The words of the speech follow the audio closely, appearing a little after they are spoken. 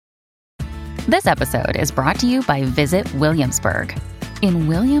This episode is brought to you by Visit Williamsburg. In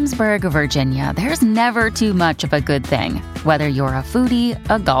Williamsburg, Virginia, there's never too much of a good thing. Whether you're a foodie,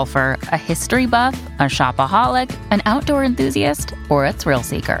 a golfer, a history buff, a shopaholic, an outdoor enthusiast, or a thrill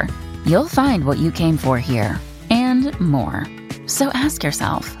seeker, you'll find what you came for here and more. So ask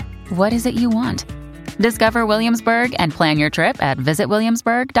yourself, what is it you want? Discover Williamsburg and plan your trip at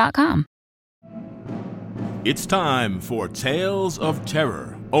visitwilliamsburg.com. It's time for Tales of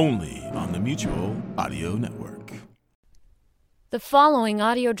Terror, only on the Mutual Audio Network. The following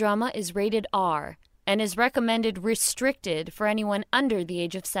audio drama is rated R and is recommended restricted for anyone under the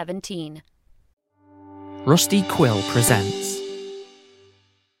age of 17. Rusty Quill presents.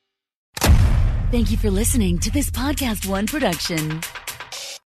 Thank you for listening to this Podcast One production.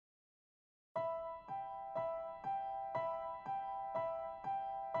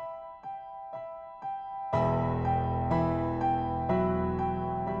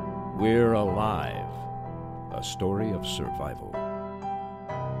 We're Alive, a story of survival.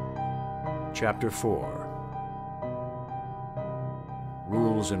 Chapter 4,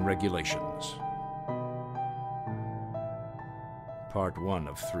 Rules and Regulations. Part 1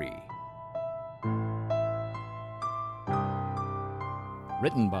 of 3.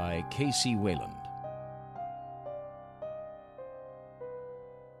 Written by K.C. Wayland.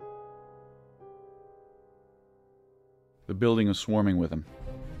 The building was swarming with them.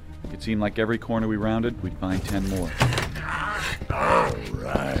 It seemed like every corner we rounded, we'd find 10 more. All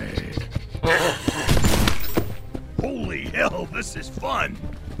right. Holy hell, this is fun!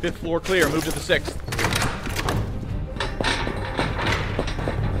 5th floor clear, move to the 6th.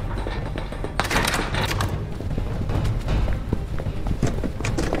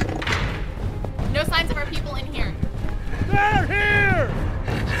 No signs of our people in here. They're here!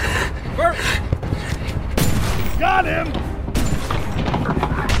 Bert! Got him!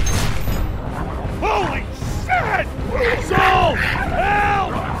 Holy shit! Soul!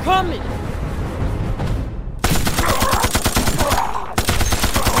 Help! Coming!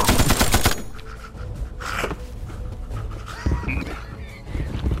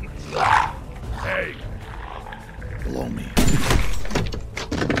 Hey! Below me.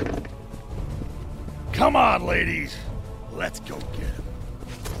 Come on, ladies! Let's go get him.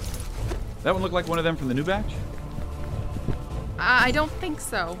 That one looked like one of them from the new batch? I don't think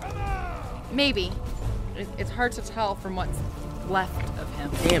so. Maybe. It's hard to tell from what's left of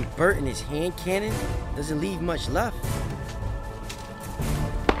him. Damn, Bert and his hand cannon doesn't leave much left.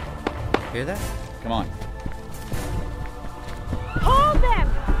 Hear that? Come on. Hold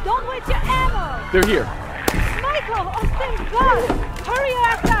them! Don't waste your ammo! They're here. Michael! Oh, thank God! Hurry your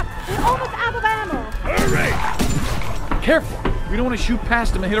ass up! We're almost out of ammo! Hurry! Careful! We don't want to shoot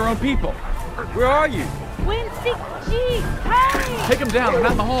past them and hit our own people. Where are you? Win 6G! Hurry! Take them down. They're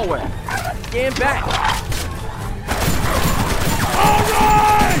not in the hallway. Stand back! All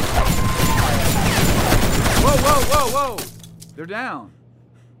right! Whoa, whoa, whoa, whoa! They're down.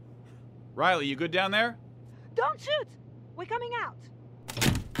 Riley, you good down there? Don't shoot! We're coming out!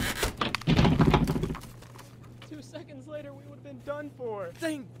 2 seconds later, we would have been done for.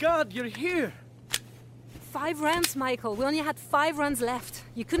 Thank God you're here! 5 rounds, Michael. We only had 5 rounds left.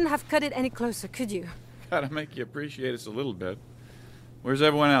 You couldn't have cut it any closer, could you? Gotta make you appreciate us a little bit. Where's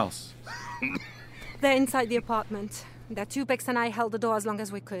everyone else? They're inside the apartment. The Tupex and I held the door as long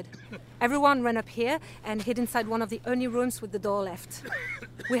as we could. Everyone ran up here and hid inside one of the only rooms with the door left.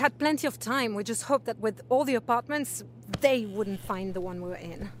 We had plenty of time. We just hoped that with all the apartments, they wouldn't find the one we were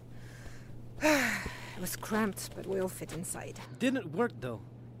in. It was cramped, but we all fit inside. Didn't work, though.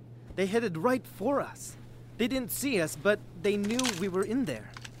 They headed right for us. They didn't see us, but they knew we were in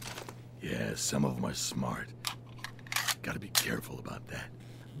there. Yeah, some of them are smart. Gotta be careful about that.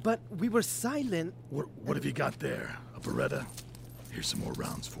 But we were silent. What have you got there? A Beretta? Here's some more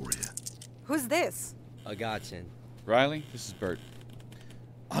rounds for you. Who's this? A godsend. Riley, this is Bert.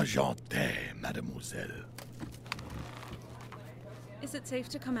 Enchanté, mademoiselle. Is it safe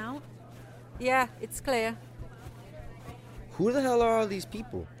to come out? Yeah, it's clear. Who the hell are all these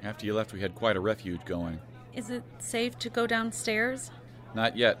people? After you left, we had quite a refuge going. Is it safe to go downstairs?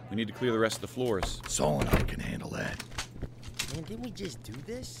 Not yet. We need to clear the rest of the floors. Saul and I can handle that. Man, didn't we just do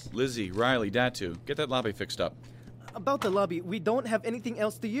this? Lizzie, Riley, Datu, get that lobby fixed up. About the lobby, we don't have anything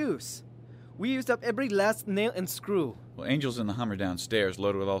else to use. We used up every last nail and screw. Well, Angel's in the Hummer downstairs,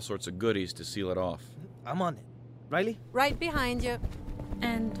 loaded with all sorts of goodies to seal it off. I'm on it. Riley? Right behind you.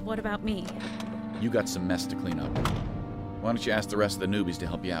 And what about me? You got some mess to clean up. Why don't you ask the rest of the newbies to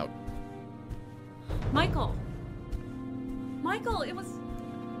help you out? Michael! Michael, it was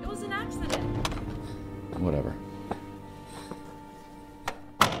an accident. Whatever.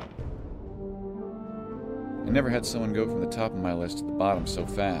 I never had someone go from the top of my list to the bottom so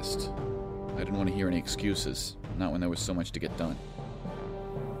fast. I didn't want to hear any excuses, not when there was so much to get done.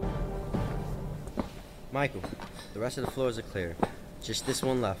 Michael, the rest of the floors are clear. Just this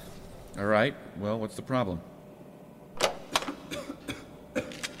one left. All right, well, what's the problem? You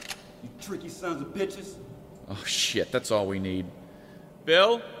tricky sons of bitches. Oh, shit, that's all we need.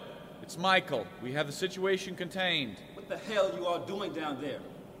 Bill, it's Michael. We have the situation contained. What the hell you all doing down there?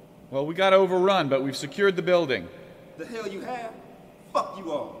 Well, we got overrun, but we've secured the building. The hell you have? Fuck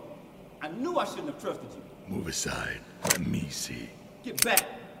you all. I knew I shouldn't have trusted you. Move aside. Let me see. Get back.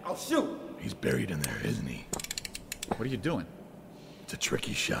 I'll shoot. He's buried in there, isn't he? What are you doing? It's a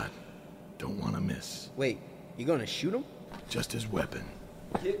tricky shot. Don't want to miss. Wait, you gonna shoot him? Just his weapon.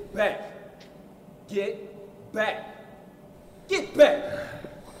 Get back. Get back. Get back.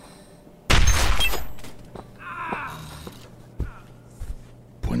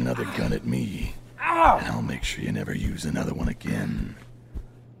 Point another gun at me, and I'll make sure you never use another one again.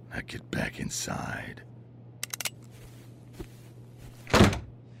 Now get back inside.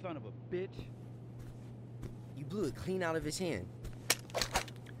 Son of a bitch. You blew it clean out of his hand.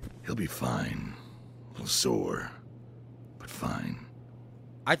 He'll be fine. A little sore, but fine.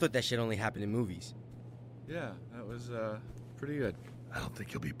 I thought that shit only happened in movies. Yeah, that was, pretty good. I don't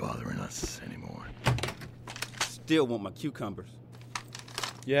think he'll be bothering us anymore. Still want my cucumbers.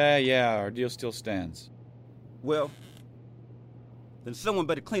 Yeah, our deal still stands. Well, then someone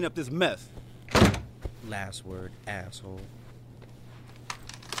better clean up this mess. Last word, asshole.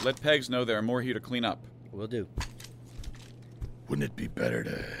 Let Pegs know there are more here to clean up. Will do. Wouldn't it be better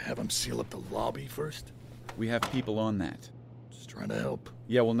to have him seal up the lobby first? We have people on that. Just trying to help.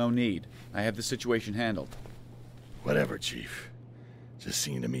 Yeah, well, no need. I have the situation handled. Whatever, Chief. Just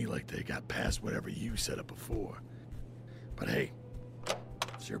seemed to me like they got past whatever you set up before. But hey,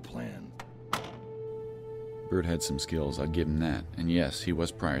 it's your plan. Bert had some skills, I'll give him that. And yes, he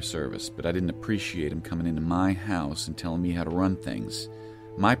was prior service, but I didn't appreciate him coming into my house and telling me how to run things.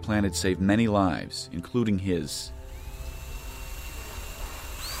 My plan had saved many lives, including his.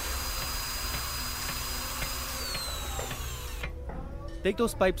 Take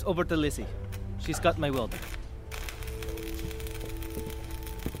those pipes over to Lizzie. She's got my welder.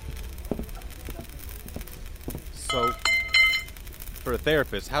 So, for a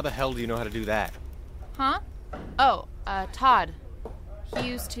therapist, how the hell do you know how to do that? Huh? Oh, Todd. He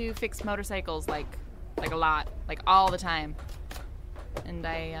used to fix motorcycles like a lot, like all the time. And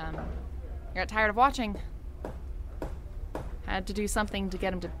I got tired of watching. Had to do something to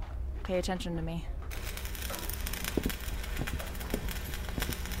get him to pay attention to me.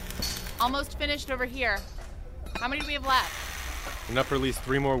 Almost finished over here. How many do we have left? Enough for at least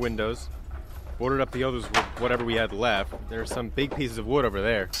 3 more windows. Boarded up the others with whatever we had left. There are some big pieces of wood over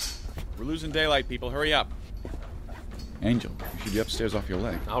there. We're losing daylight, people. Hurry up. Angel, you should be upstairs off your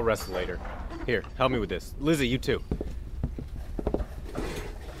leg. I'll rest later. Here, help me with this. Lizzie, you too.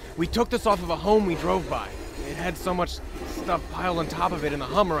 We took this off of a home we drove by. It had so much stuff piled on top of it in the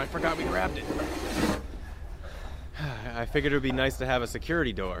Hummer, I forgot we grabbed it. I figured it would be nice to have a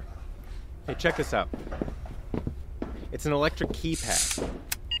security door. Hey, check this out. It's an electric keypad.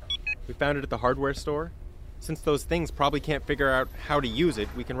 We found it at the hardware store. Since those things probably can't figure out how to use it,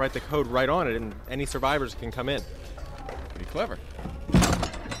 we can write the code right on it and any survivors can come in. Pretty clever.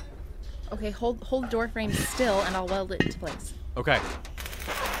 Okay, hold the door frame still and I'll weld it into place. Okay.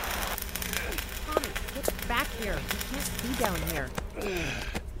 Tommy, get back here. You can't be down here.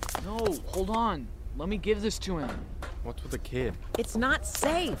 No, hold on. Let me give this to him. What's with the kid? It's not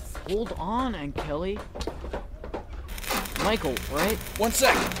safe. Hold on, Aunt Kelly. Michael, right? 1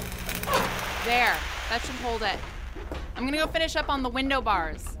 second. There. That should hold it. I'm gonna go finish up on the window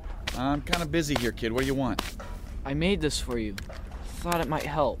bars. I'm kind of busy here, kid. What do you want? I made this for you. Thought it might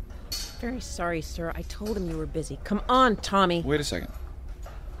help. Very sorry, sir. I told him you were busy. Come on, Tommy. Wait a second.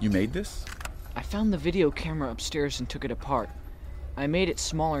 You made this? I found the video camera upstairs and took it apart. I made it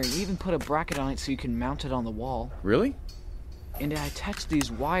smaller and even put a bracket on it so you can mount it on the wall. Really? And I attached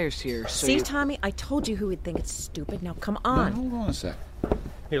these wires here so See, Tommy? I told you who would think it's stupid. Now, come on. No, hold on a sec.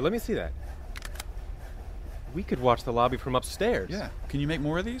 Here, let me see that. We could watch the lobby from upstairs. Yeah. Can you make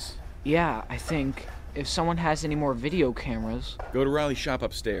more of these? Yeah, I think. If someone has any more video cameras... Go to Riley's shop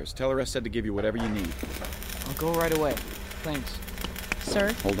upstairs. Tell her I said to give you whatever you need. I'll go right away. Thanks.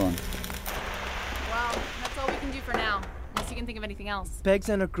 Sir? Hold on. Well, that's all we can do for now. Unless you can think of anything else. Pegs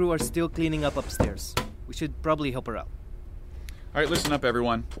and her crew are still cleaning up upstairs. We should probably help her out. All right, listen up,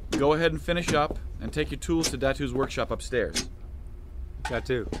 everyone. Go ahead and finish up, and take your tools to Datu's workshop upstairs.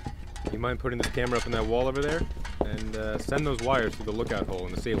 Datu, you mind putting this camera up in that wall over there? And send those wires through the lookout hole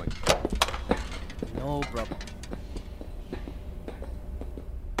in the ceiling. No problem.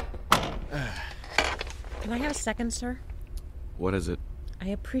 Can I have a second, sir? What is it? I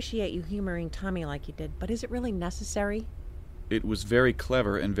appreciate you humoring Tommy like you did, but is it really necessary? It was very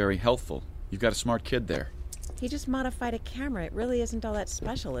clever and very helpful. You've got a smart kid there. He just modified a camera. It really isn't all that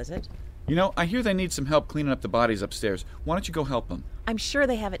special, is it? You know, I hear they need some help cleaning up the bodies upstairs. Why don't you go help them? I'm sure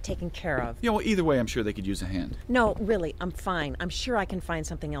they have it taken care of. Yeah, well, either way, I'm sure they could use a hand. No, really, I'm fine. I'm sure I can find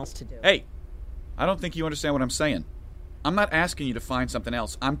something else to do. Hey, I don't think you understand what I'm saying. I'm not asking you to find something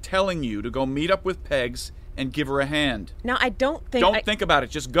else. I'm telling you to go meet up with Pegs and give her a hand. Now, I don't think Don't think about it.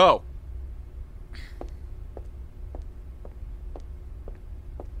 Just go.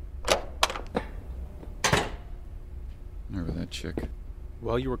 Remember that chick?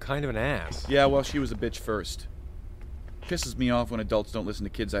 Well, you were kind of an ass. Yeah, well, she was a bitch first. Pisses me off when adults don't listen to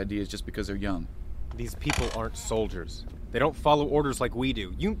kids' ideas just because they're young. These people aren't soldiers. They don't follow orders like we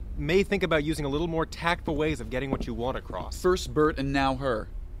do. You may think about using a little more tactful ways of getting what you want across. First Bert and now her.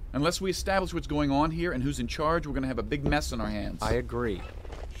 Unless we establish what's going on here and who's in charge, we're going to have a big mess on our hands. I agree.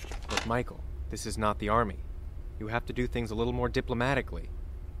 But Michael, this is not the Army. You have to do things a little more diplomatically.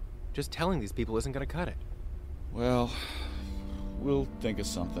 Just telling these people isn't going to cut it. Well, we'll think of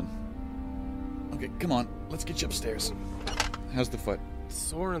something. Okay, come on. Let's get you upstairs. How's the foot?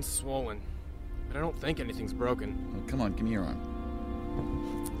 Sore and swollen. But I don't think anything's broken. Well, come on, give me your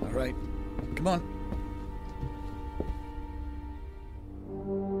arm. All right. Come on.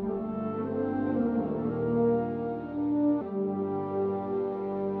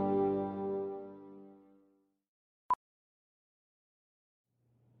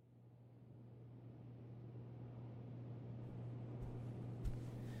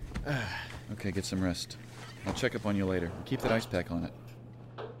 Okay, get some rest. I'll check up on you later. Keep that ice pack on it.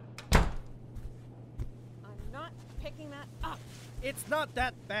 I'm not picking that up. It's not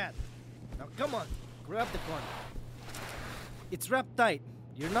that bad. Now come on, grab the corner. It's wrapped tight.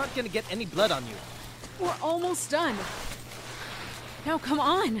 You're not gonna get any blood on you. We're almost done. Now come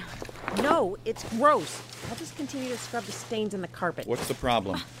on. No, it's gross. I'll just continue to scrub the stains in the carpet. What's the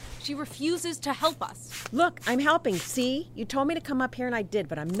problem? She refuses to help us. Look, I'm helping, see? You told me to come up here and I did,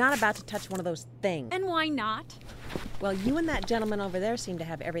 but I'm not about to touch one of those things. And why not? Well, you and that gentleman over there seem to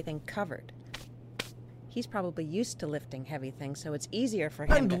have everything covered. He's probably used to lifting heavy things, so it's easier for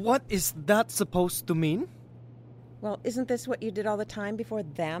him And what is that supposed to mean? Well, isn't this what you did all the time before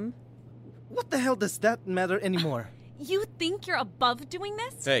them? What the hell does that matter anymore? You think you're above doing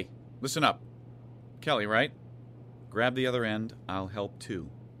this? Hey, listen up. Kelly, right? Grab the other end. I'll help too.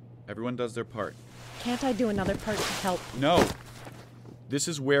 Everyone does their part. Can't I do another part to help? No. This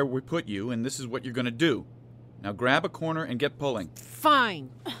is where we put you, and this is what you're going to do. Now grab a corner and get pulling.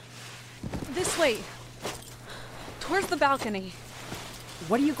 Fine. This way. Towards the balcony.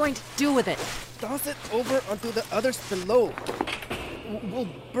 What are you going to do with it? Toss it over onto the others below. We'll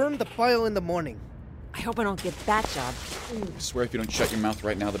burn the pile in the morning. I hope I don't get that job. I swear if you don't shut your mouth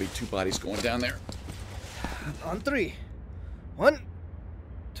right now, there'll be 2 bodies going down there. On 3. 1,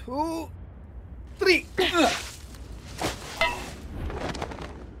 2, 3.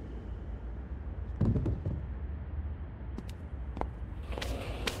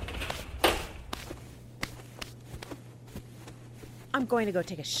 I'm going to go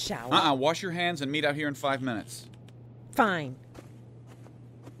take a shower. Wash your hands and meet out here in 5 minutes. Fine.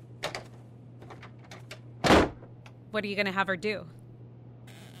 What are you going to have her do?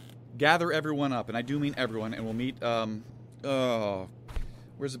 Gather everyone up, and I do mean everyone, and we'll meet,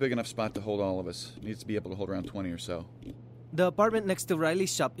 where's a big enough spot to hold all of us? Needs to be able to hold around 20 or so. The apartment next to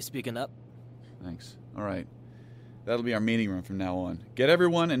Riley's shop is big enough. Thanks. All right. That'll be our meeting room from now on. Get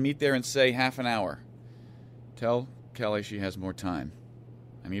everyone and meet there in, say, half an hour. Tell Kelly she has more time.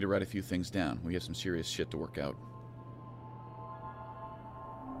 I need to write a few things down. We have some serious shit to work out.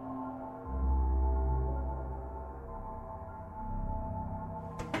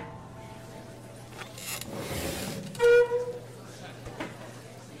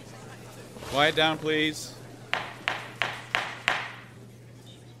 Quiet down, please.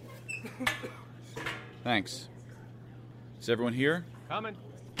 Thanks. Is everyone here? Coming.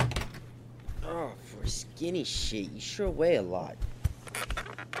 Oh, for skinny shit, you sure weigh a lot.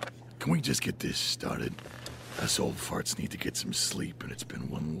 Can we just get this started? Us old farts need to get some sleep, and it's been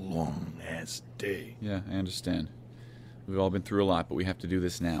one long-ass day. Yeah, I understand. We've all been through a lot, but we have to do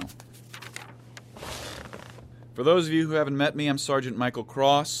this now. For those of you who haven't met me, I'm Sergeant Michael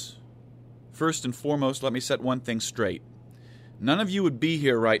Cross. First and foremost, let me set one thing straight. None of you would be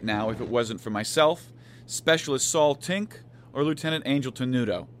here right now if it wasn't for myself, Specialist Saul Tink, or Lieutenant Angel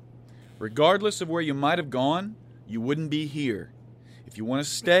Tenuto. Regardless of where you might have gone, you wouldn't be here. If you want to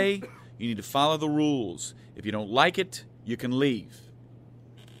stay, You need to follow the rules. If you don't like it, you can leave.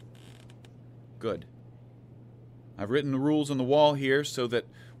 Good. I've written the rules on the wall here so that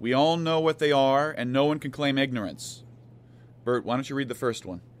we all know what they are and no one can claim ignorance. Bert, why don't you read the first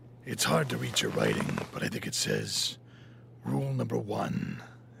one? It's hard to read your writing, but I think it says, Rule number 1.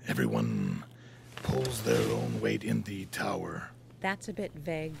 Everyone pulls their own weight in the tower. That's a bit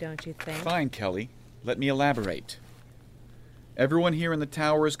vague, don't you think? Fine, Kelly. Let me elaborate. Everyone here in the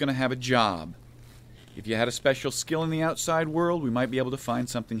tower is going to have a job. If you had a special skill in the outside world, we might be able to find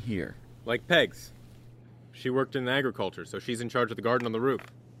something here. Like Peg's. She worked in agriculture, so she's in charge of the garden on the roof.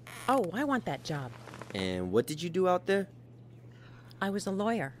 Oh, I want that job. And what did you do out there? I was a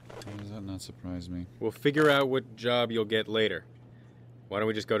lawyer. Why does that not surprise me? We'll figure out what job you'll get later. Why don't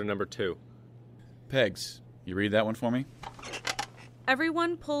we just go to number 2? Pegs, you read that one for me?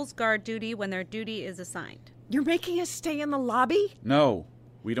 Everyone pulls guard duty when their duty is assigned. You're making us stay in the lobby? No,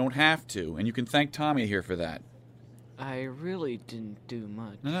 we don't have to, and you can thank Tommy here for that. I really didn't do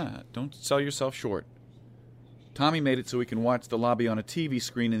much. No, don't sell yourself short. Tommy made it so we can watch the lobby on a TV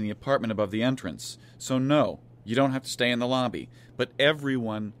screen in the apartment above the entrance. So no, you don't have to stay in the lobby, but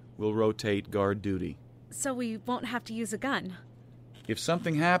everyone will rotate guard duty. So we won't have to use a gun. If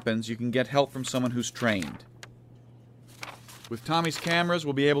something happens, you can get help from someone who's trained. With Tommy's cameras,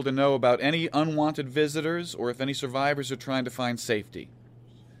 we'll be able to know about any unwanted visitors or if any survivors are trying to find safety.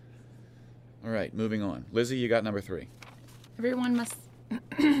 All right, moving on. Lizzie, you got number 3. Everyone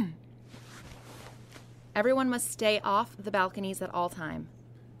must stay off the balconies at all time.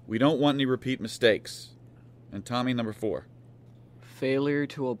 We don't want any repeat mistakes. And Tommy, number 4. Failure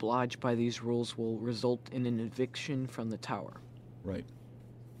to oblige by these rules will result in an eviction from the tower. Right.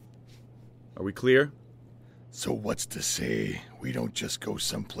 Are we clear? So what's to say we don't just go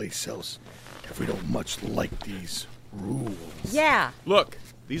someplace else if we don't much like these rules? Yeah. Look,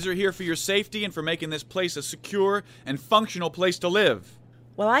 these are here for your safety and for making this place a secure and functional place to live.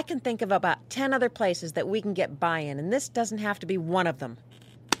 Well, I can think of about 10 other places that we can get buy-in, and this doesn't have to be one of them.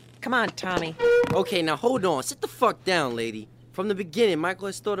 Come on, Tommy. Okay, now hold on. Sit the fuck down, lady. From the beginning, Michael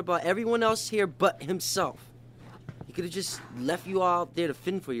has thought about everyone else here but himself. He could have just left you all out there to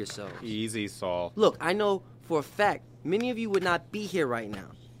fend for yourselves. Easy, Saul. Look, I know for a fact many of you would not be here right now.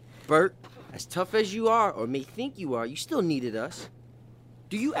 Bert, as tough as you are, or may think you are, you still needed us.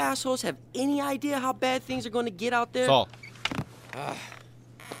 Do you assholes have any idea how bad things are going to get out there? Saul.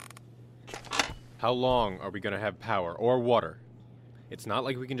 How long are we going to have power or water? It's not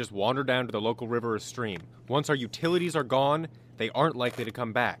like we can just wander down to the local river or stream. Once our utilities are gone, they aren't likely to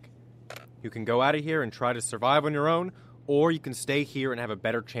come back. You can go out of here and try to survive on your own, or you can stay here and have a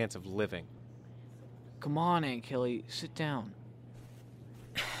better chance of living. Come on, Aunt Kelly, sit down.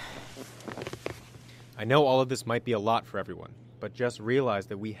 I know all of this might be a lot for everyone, but just realize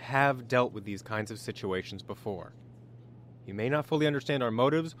that we have dealt with these kinds of situations before. You may not fully understand our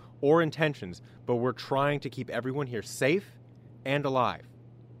motives or intentions, but we're trying to keep everyone here safe and alive.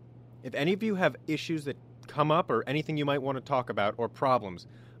 If any of you have issues that come up or anything you might want to talk about or problems,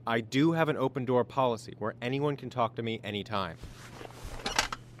 I do have an open door policy where anyone can talk to me anytime.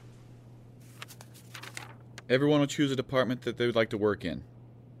 Everyone will choose a department that they would like to work in.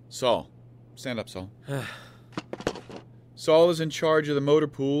 Saul. Stand up, Saul. Saul is in charge of the motor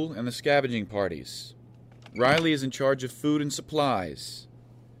pool and the scavenging parties. Riley is in charge of food and supplies.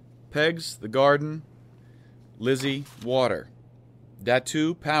 Pegs, the garden. Lizzie, water.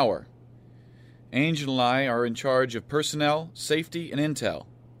 Datu, power. Angel and I are in charge of personnel, safety, and intel.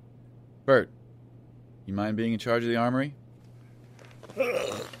 Bert, you mind being in charge of the armory?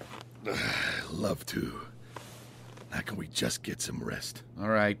 Love to. Now can we just get some rest? All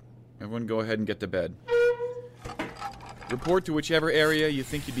right. Everyone go ahead and get to bed. Report to whichever area you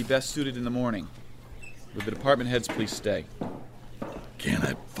think you'd be best suited in the morning. Would the department heads please stay? Can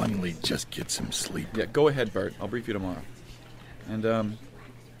I finally just get some sleep? Yeah, go ahead, Bert. I'll brief you tomorrow. And,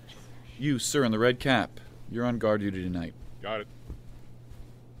 you, sir, in the red cap, you're on guard duty tonight. Got it.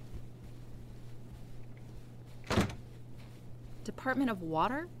 Department of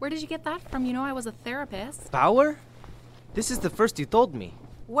Water? Where did you get that from? You know I was a therapist. Power? This is the first you told me.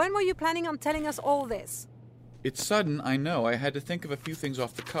 When were you planning on telling us all this? It's sudden, I know. I had to think of a few things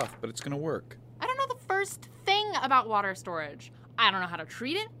off the cuff, but it's going to work. I don't know the first thing about water storage. I don't know how to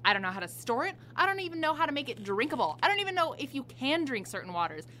treat it. I don't know how to store it. I don't even know how to make it drinkable. I don't even know if you can drink certain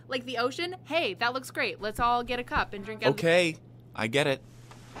waters. Like the ocean, hey, that looks great. Let's all get a cup and drink out Okay, I get it.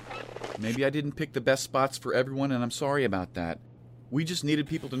 Maybe I didn't pick the best spots for everyone, and I'm sorry about that. We just needed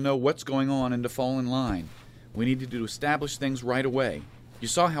people to know what's going on and to fall in line. We needed to establish things right away. You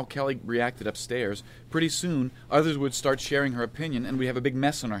saw how Kelly reacted upstairs. Pretty soon, others would start sharing her opinion, and we'd have a big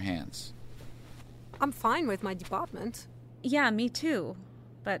mess on our hands. I'm fine with my department. Yeah, me too.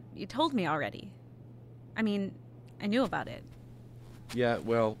 But you told me already. I mean, I knew about it. Yeah,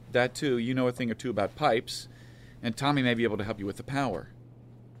 well, that too. You know a thing or two about pipes, and Tommy may be able to help you with the power.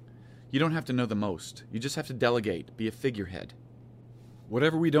 You don't have to know the most. You just have to delegate, be a figurehead.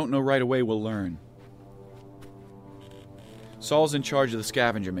 Whatever we don't know right away, we'll learn. Saul's in charge of the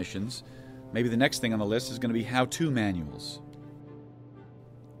scavenger missions. Maybe the next thing on the list is going to be how-to manuals.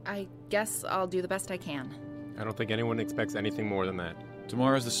 I guess I'll do the best I can. I don't think anyone expects anything more than that.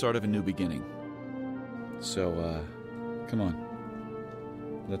 Tomorrow's the start of a new beginning. So, come on.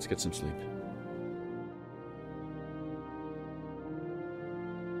 Let's get some sleep.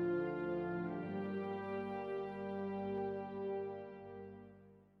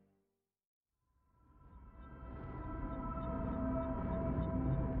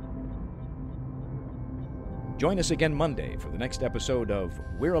 Join us again Monday for the next episode of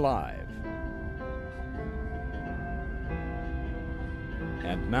We're Alive.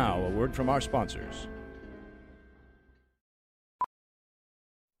 And now, a word from our sponsors.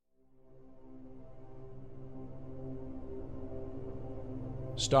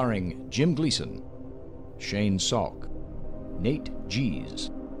 Starring Jim Gleason, Shane Salk, Nate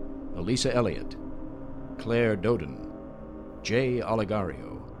Gies, Elisa Elliott, Claire Doden, Jay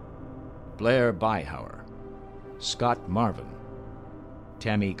Oligario, Blair Byhauer, Scott Marvin,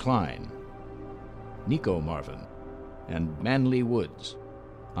 Tammy Klein, Nico Marvin, and Manly Woods.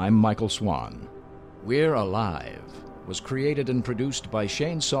 I'm Michael Swan. We're Alive was created and produced by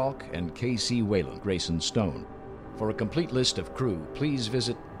Shane Salk and K.C. Whalen, Grayson Stone. For a complete list of crew, please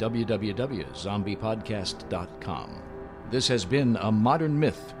visit www.zombiepodcast.com. This has been a Modern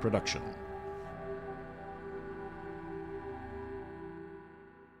Myth production.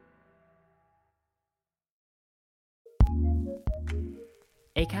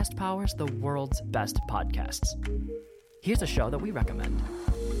 Acast powers the world's best podcasts. Here's a show that we recommend.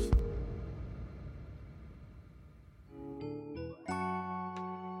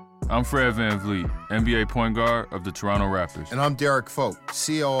 I'm Fred VanVleet, NBA point guard of the Toronto Raptors. And I'm Derek Folk,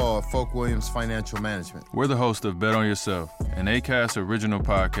 COO of Folk Williams Financial Management. We're the host of Bet on Yourself, an Acast original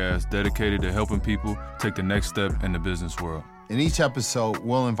podcast dedicated to helping people take the next step in the business world. In each episode,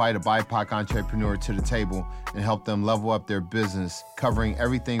 we'll invite a BIPOC entrepreneur to the table and help them level up their business, covering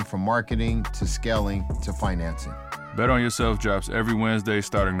everything from marketing to scaling to financing. Bet on Yourself drops every Wednesday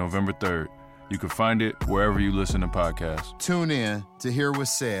starting November 3rd. You can find it wherever you listen to podcasts. Tune in to Hear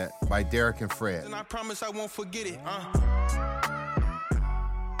What's Said by Derek and Fred. And I promise I won't forget it.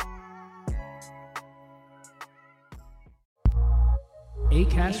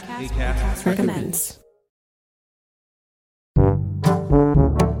 Acast recommends.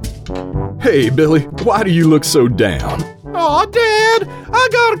 Hey, Billy, why do you look so down? Aw, Dad, I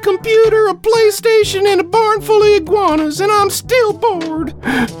got a computer, a PlayStation, and a barn full of iguanas, and I'm still bored.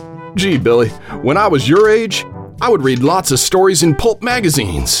 Gee, Billy, when I was your age, I would read lots of stories in pulp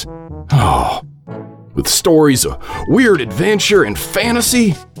magazines. Oh, with stories of weird adventure and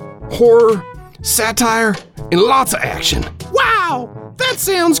fantasy, horror, satire, and lots of action. Wow, that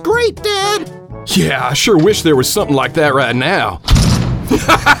sounds great, Dad. Yeah, I sure wish there was something like that right now.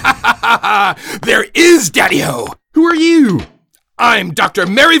 There is, Daddy-O. Who are you? I'm Dr.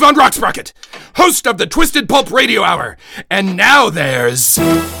 Mary Von Rocksprocket, host of the Twisted Pulp Radio Hour. And now there's...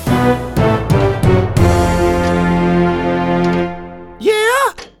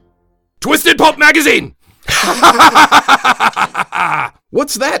 Yeah? Twisted Pulp Magazine!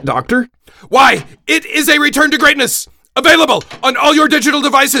 What's that, Doctor? Why, it is a return to greatness. Available on all your digital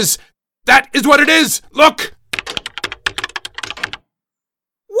devices. That is what it is. Look.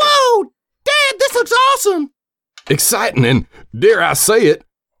 Whoa, Dad, this looks awesome. Exciting and, dare I say it,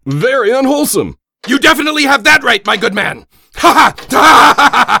 very unwholesome. You definitely have that right, my good man. Ha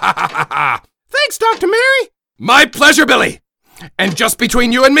ha! Thanks, Dr. Mary. My pleasure, Billy. And just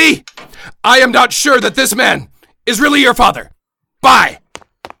between you and me, I am not sure that this man is really your father. Bye.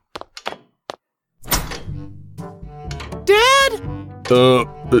 Dad?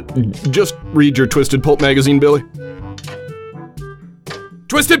 Just read your Twisted Pulp magazine, Billy.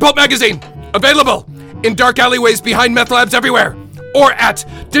 Twisted Pulp Magazine, available in dark alleyways behind meth labs everywhere, or at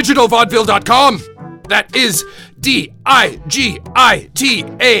digitalvaudeville.com. That is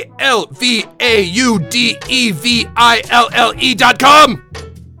DIGITALVAUDEVILLE.com.